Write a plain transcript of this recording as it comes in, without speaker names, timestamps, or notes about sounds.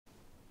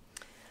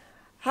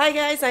Hi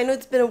guys, I know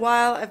it's been a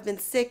while. I've been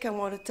sick. I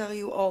want to tell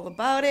you all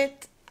about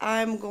it.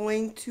 I'm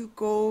going to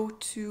go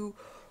to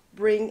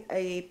bring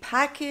a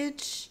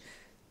package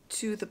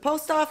to the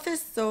post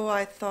office, so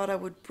I thought I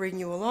would bring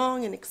you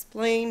along and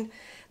explain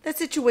the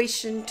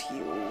situation to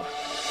you.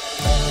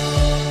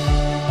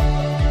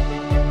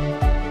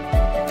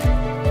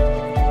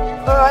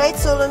 Alright,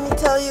 so let me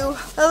tell you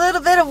a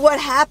little bit of what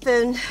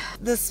happened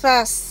this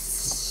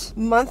past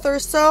month or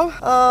so.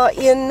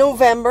 In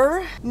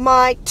November,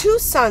 my two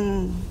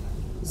sons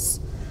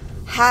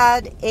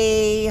had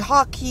a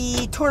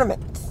hockey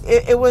tournament.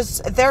 It was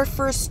their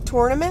first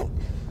tournament,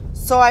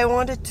 so I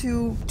wanted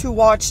to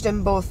watch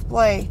them both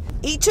play.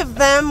 Each of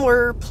them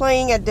were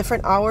playing at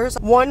different hours.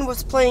 One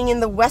was playing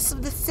in the west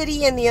of the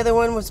city and the other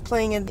one was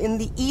playing in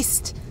the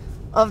east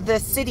of the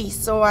city.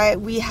 So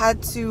we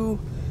had to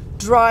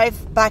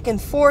drive back and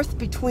forth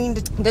between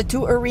the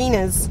two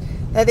arenas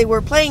that they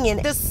were playing in.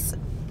 This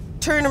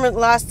tournament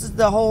lasted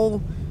the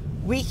whole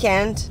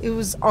weekend. It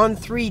was on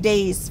 3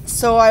 days.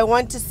 So I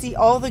went to see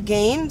all the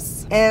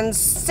games, and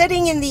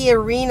sitting in the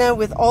arena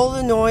with all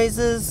the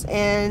noises,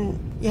 and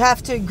you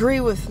have to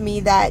agree with me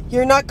that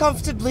you're not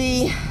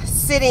comfortably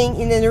sitting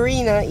in an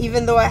arena,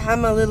 even though I have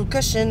my little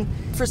cushion.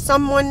 For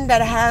someone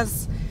that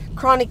has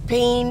chronic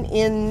pain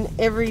in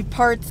every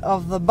part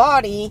of the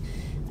body,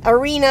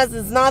 arenas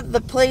is not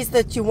the place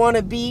that you want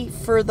to be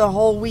for the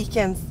whole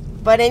weekend.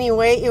 But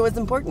anyway, it was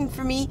important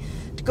for me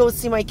to go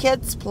see my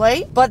kids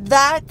play. But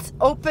that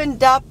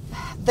opened up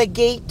the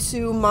gate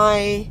to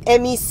my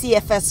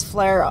CFS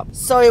flare-up.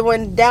 So it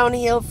went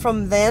downhill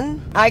from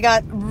then. I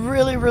got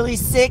really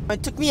sick.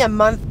 It took me a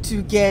month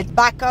to get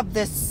back up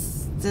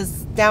this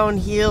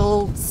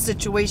downhill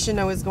situation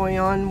that was going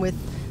on with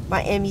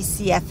my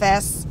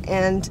CFS,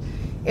 and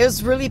it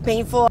was really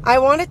painful. I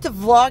wanted to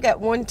vlog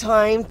at one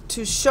time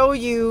to show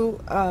you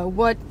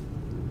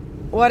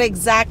what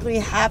exactly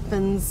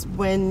happens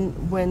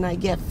when I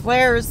get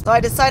flares. So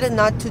I decided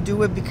not to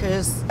do it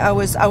because I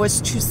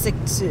was too sick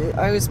to.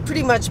 I was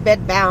pretty much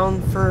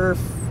bedbound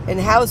and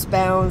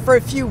housebound for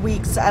a few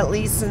weeks at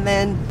least, and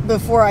then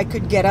before I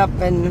could get up.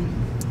 And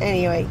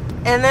anyway,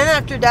 and then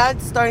after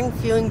that, starting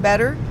feeling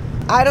better.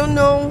 I don't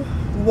know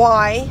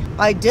why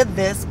I did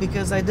this,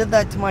 because I did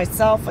that to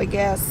myself, I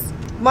guess.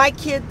 My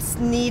kids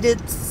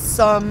needed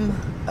some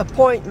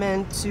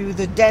appointment to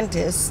the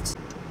dentist.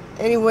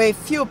 Anyway,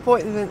 few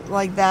appointments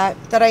like that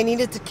I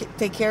needed to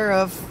take care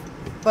of,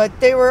 but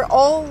they were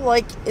all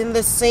like in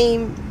the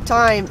same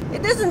time.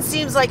 It doesn't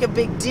seem like a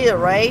big deal,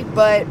 right?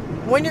 But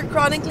when you're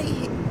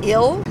chronically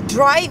ill,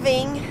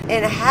 driving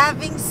and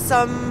having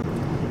some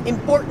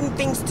important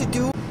things to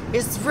do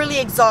is really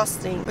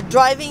exhausting. But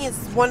driving is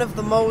one of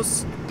the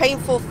most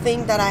painful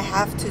things that I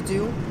have to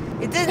do.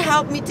 It didn't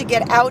help me to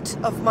get out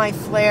of my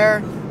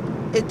flare.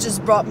 It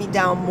just brought me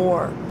down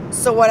more.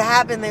 So what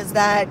happened is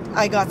that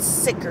I got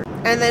sicker.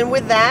 And then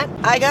with that,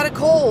 I got a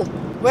cold.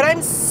 When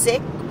I'm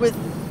sick with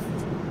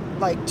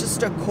like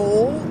just a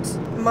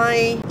cold,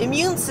 my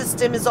immune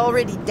system is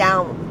already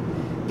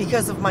down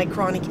because of my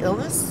chronic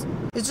illness.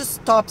 It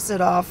just tops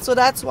it off. So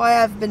that's why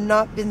I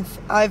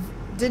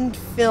didn't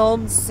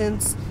film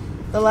since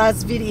the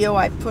last video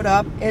I put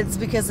up. It's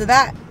because of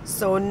that.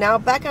 So now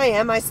back I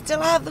am. I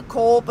still have the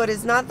cold, but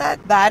it's not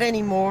that bad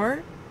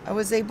anymore. I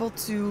was able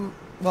to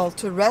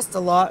rest a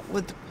lot.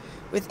 With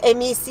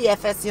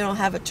CFS, you don't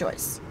have a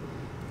choice.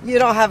 You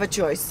don't have a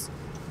choice.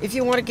 If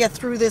you want to get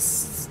through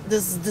this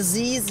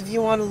disease, if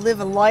you want to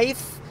live a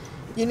life,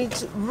 you need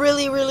to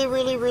really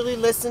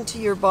listen to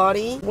your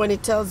body when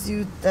it tells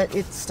you that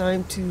it's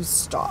time to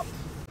stop.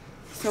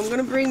 So I'm going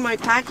to bring my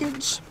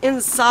package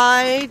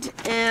inside,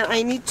 and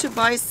I need to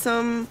buy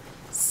some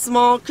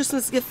small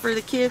Christmas gift for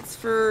the kids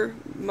for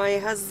my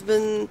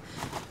husband's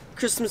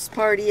Christmas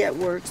party at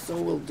work, so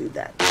we'll do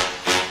that.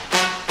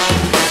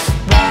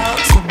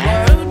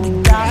 We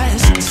got a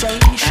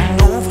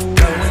sensation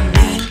overflowing,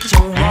 needs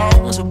your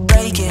walls are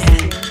breaking.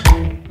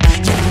 You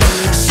make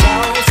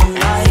yourself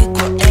like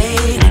what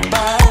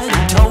anybody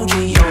told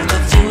you. Your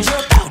nephew's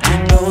about to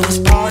blow this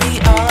party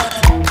up.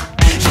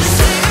 You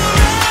say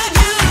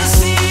you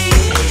see,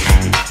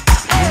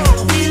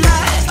 oh, we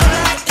like,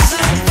 alright, it's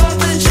like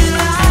 4th of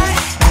July.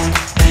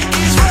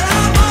 It's what I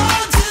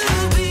want to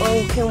be.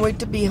 Oh, can't wait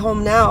to be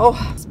home now.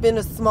 It's been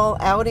a small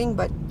outing,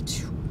 but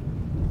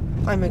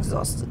I'm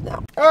exhausted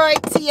now.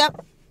 Alright, see ya.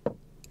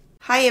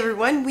 Hi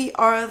everyone, we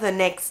are the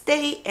next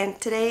day, and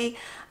today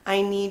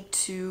I need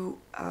to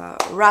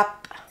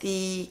wrap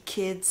the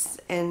kids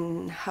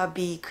and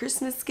hubby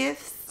Christmas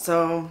gifts.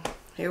 So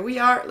here we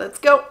are, let's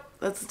go,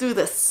 let's do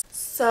this.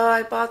 So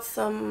I bought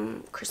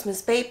some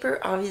Christmas paper,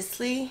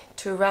 obviously,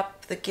 to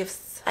wrap the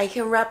gifts. I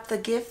can wrap the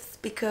gifts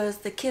because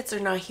the kids are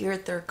not here.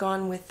 They're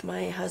gone with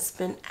my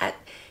husband at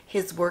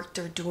his work.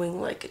 They're doing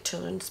like a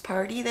children's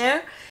party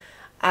there.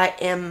 I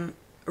am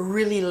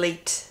really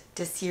late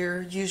this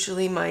year.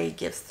 Usually my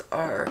gifts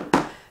are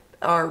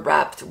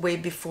wrapped way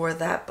before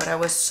that, but I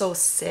was so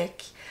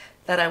sick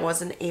that I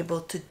wasn't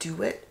able to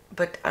do it.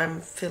 But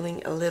I'm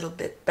feeling a little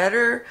bit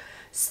better.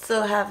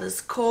 Still have this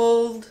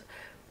cold,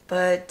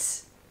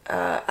 but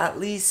at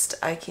least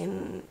I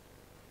can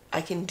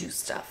I can do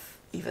stuff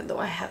even though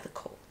I have the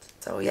cold.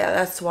 So yeah,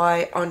 that's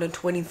why on the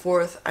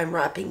 24th I'm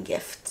wrapping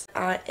gifts.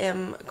 I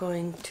am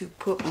going to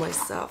put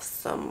myself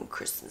some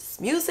Christmas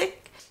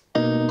music.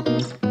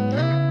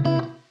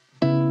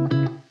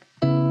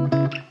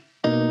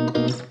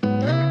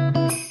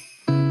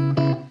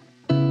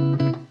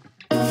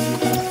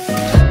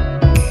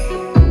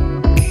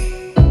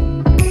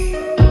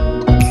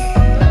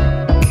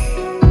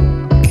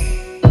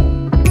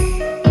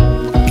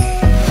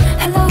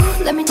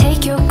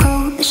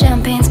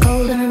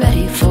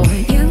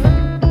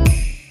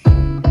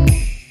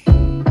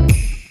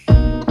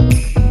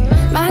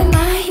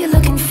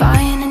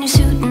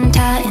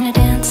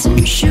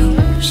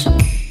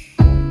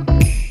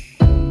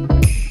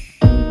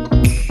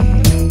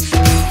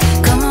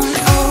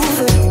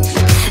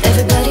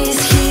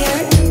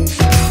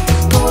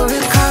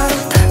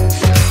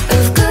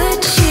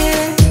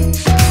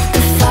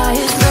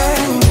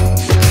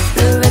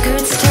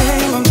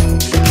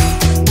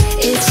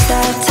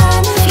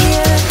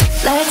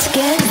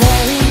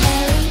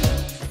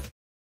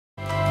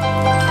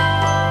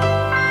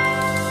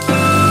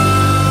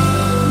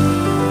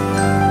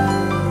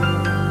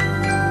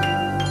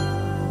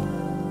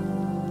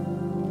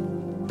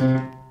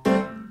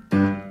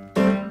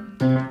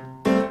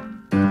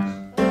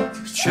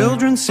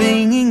 Children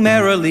singing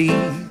merrily,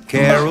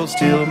 carols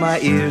till my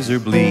ears are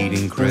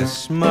bleeding.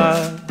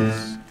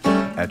 Christmas,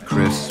 at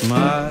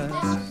Christmas.